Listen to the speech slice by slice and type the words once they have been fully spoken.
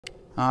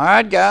All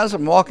right, guys,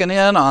 I'm walking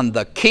in on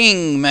the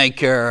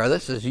Kingmaker.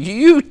 This is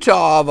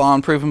Utah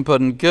von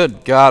Prufenpuden.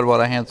 Good God,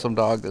 what a handsome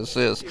dog this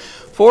is.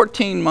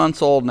 14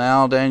 months old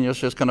now. Daniel's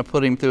just going to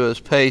put him through his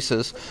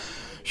paces.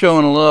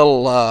 Showing a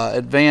little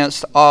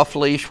advanced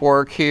off-leash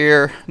work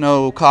here.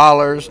 No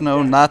collars,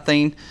 no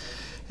nothing.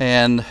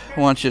 And I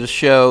wanted to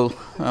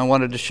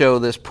show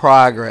this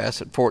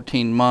progress at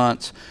 14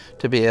 months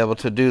to be able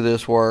to do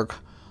this work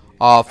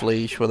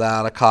off-leash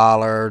without a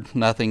collar,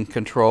 nothing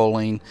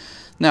controlling.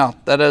 Now,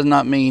 that does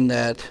not mean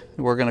that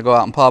we're going to go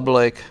out in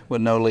public with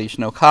no leash,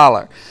 no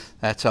collar.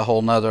 That's a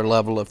whole nother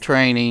level of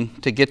training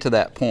to get to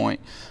that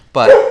point.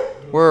 But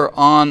we're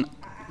on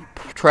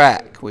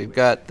track. We've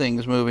got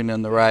things moving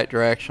in the right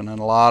direction, and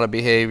a lot of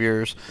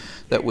behaviors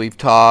that we've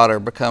taught are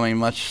becoming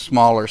much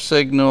smaller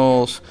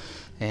signals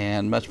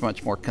and much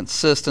more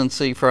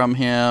consistency from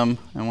him.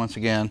 And once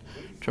again,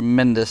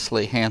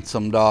 tremendously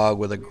handsome dog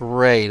with a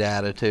great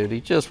attitude. He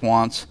just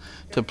wants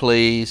to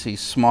please.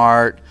 He's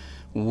smart,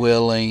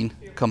 willing,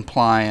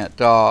 compliant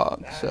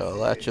dog. So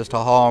that's just a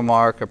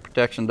hallmark of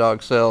Protection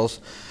Dog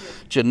Sales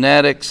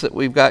genetics that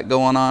we've got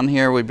going on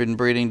here. We've been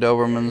breeding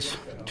Dobermans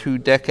 2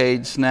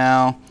 decades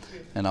now,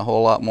 and a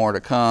whole lot more to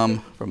come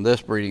from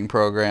this breeding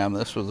program.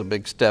 This was a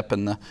big step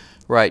in the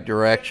right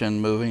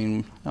direction,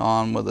 moving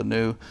on with a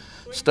new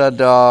stud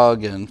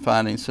dog and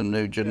finding some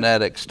new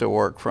genetics to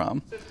work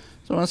from.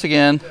 So once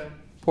again,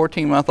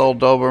 14-month-old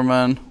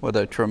Doberman with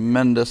a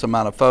tremendous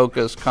amount of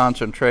focus,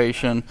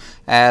 concentration,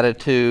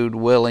 attitude,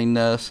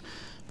 willingness,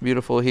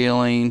 beautiful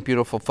healing,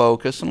 beautiful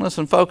focus. And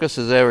listen, focus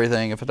is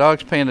everything. If a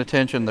dog's paying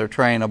attention, they're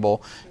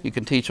trainable. You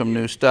can teach them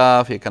new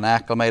stuff. You can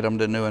acclimate them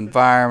to new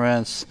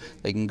environments.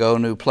 They can go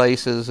new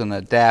places and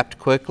adapt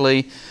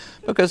quickly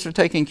because they're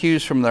taking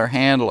cues from their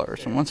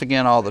handlers. And once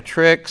again, all the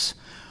tricks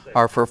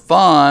are for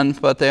fun,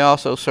 but they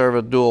also serve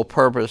a dual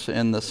purpose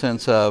in the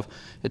sense of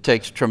it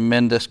takes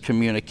tremendous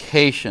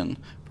communication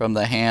from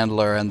the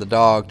handler and the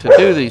dog to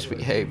do these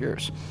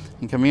behaviors.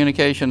 And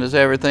communication is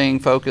everything,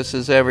 focus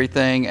is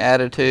everything,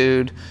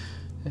 attitude,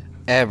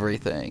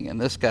 everything. And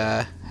this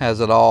guy has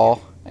it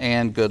all,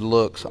 and good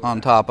looks on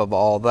top of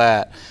all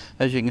that.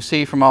 As you can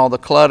see from all the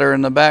clutter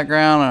in the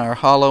background, our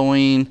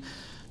Halloween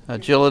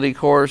agility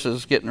course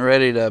is getting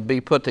ready to be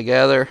put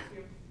together.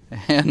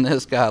 And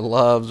this guy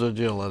loves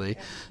agility,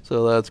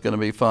 so that's going to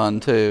be fun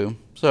too.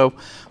 So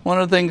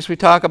one of the things we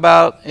talk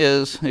about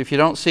is if you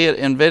don't see it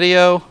in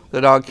video,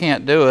 the dog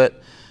can't do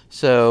it.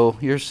 So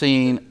you're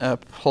seeing a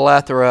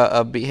plethora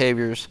of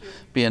behaviors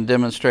being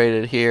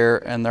demonstrated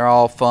here, and they're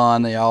all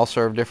fun. They all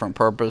serve different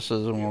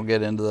purposes, and we'll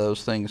get into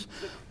those things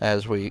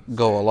as we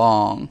go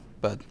along.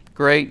 But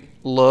great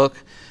look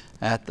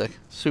at the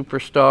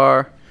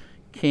superstar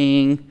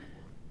King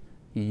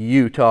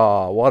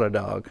Utah. What a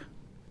dog.